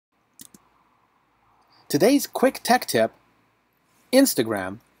Today's quick tech tip: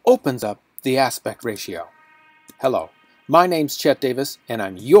 Instagram opens up the aspect ratio. Hello, my name's Chet Davis and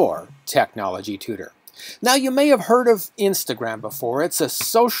I'm your technology tutor. Now, you may have heard of Instagram before. It's a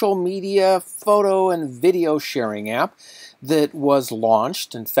social media photo and video sharing app that was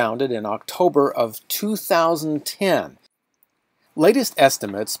launched and founded in October of 2010. Latest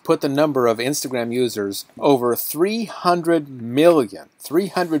estimates put the number of Instagram users over 300 million.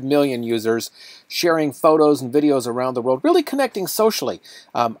 300 million users sharing photos and videos around the world, really connecting socially.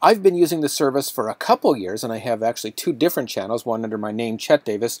 I've been using the service for a couple years, and I have actually two different channels, one under my name, Chet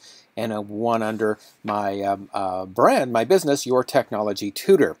Davis, and one under my brand, my business, Your Technology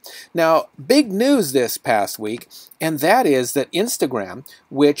Tutor. Now, big news this past week, and that is that Instagram,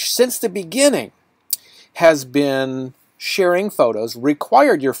 which since the beginning has been sharing photos,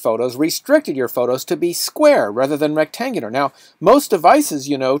 required your photos, restricted your photos to be square rather than rectangular. Now, most devices,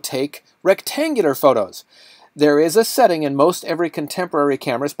 take rectangular photos. There is a setting in most every contemporary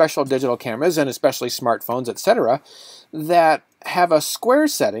camera, special digital cameras, and especially smartphones, etc., that have a square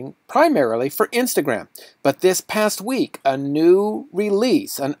setting primarily for Instagram. But this past week, a new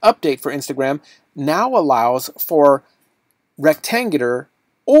release, an update for Instagram, now allows for rectangular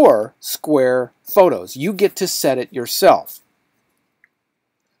or square photos. You get to set it yourself.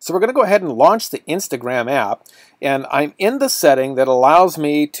 So we're going to go ahead and launch the Instagram app, and I'm in the setting that allows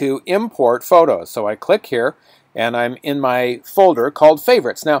me to import photos. So I click here, and I'm in my folder called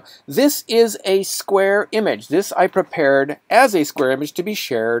Favorites. Now, this is a square image. This I prepared as a square image to be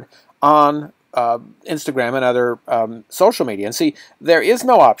shared on Instagram and other social media. And see, there is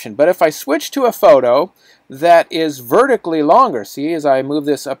no option, but if I switch to a photo that is vertically longer, see, as I move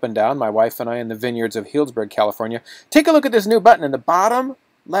this up and down, my wife and I in the vineyards of Healdsburg, California, take a look at this new button in the bottom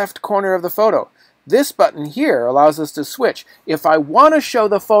left corner of the photo. This button here allows us to switch. If I want to show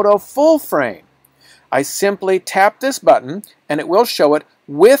the photo full frame, I simply tap this button and it will show it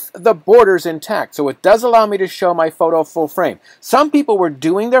with the borders intact. So it does allow me to show my photo full frame. Some people were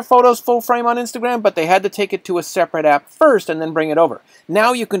doing their photos full frame on Instagram, but they had to take it to a separate app first and then bring it over.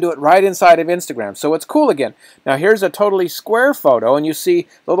 Now you can do it right inside of Instagram, so it's cool again. Now here's a totally square photo, and you see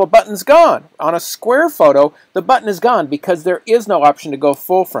the little button's gone. On a square photo, the button is gone because there is no option to go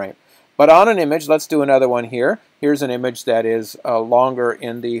full frame. But on an image, let's do another one here. Here's an image that is longer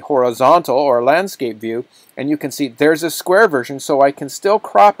in the horizontal or landscape view, and you can see there's a square version, so I can still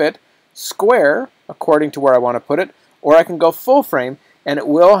crop it square according to where I want to put it, or I can go full frame, and it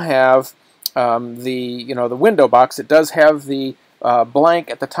will have the window box. It does have the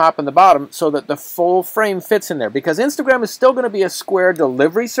blank at the top and the bottom so that the full frame fits in there, because Instagram is still going to be a square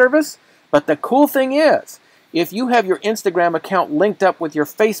delivery service. But the cool thing is, if you have your Instagram account linked up with your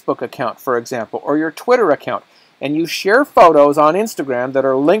Facebook account, for example, or your Twitter account, and you share photos on Instagram that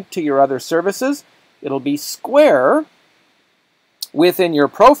are linked to your other services, it'll be square within your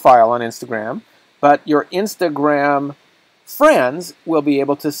profile on Instagram, but your Instagram friends will be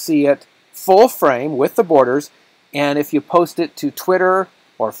able to see it full frame with the borders, and if you post it to Twitter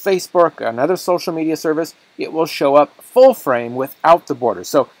or Facebook, another social media service, it will show up full frame without the borders.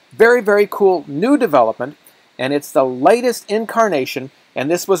 So very, very cool new development. And it's the latest incarnation,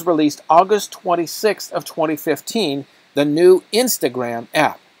 and this was released August 26th of 2015, the new Instagram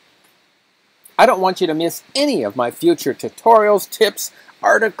app. I don't want you to miss any of my future tutorials, tips,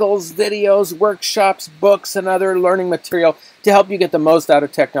 articles, videos, workshops, books, and other learning material to help you get the most out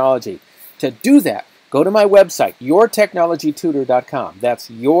of technology. To do that, go to my website, yourtechnologytutor.com. That's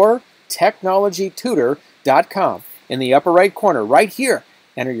yourtechnologytutor.com. In the upper right corner, right here,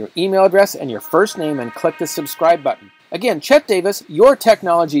 enter your email address and your first name and click the subscribe button. Again, Chet Davis, your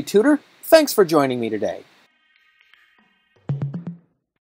technology tutor. Thanks for joining me today.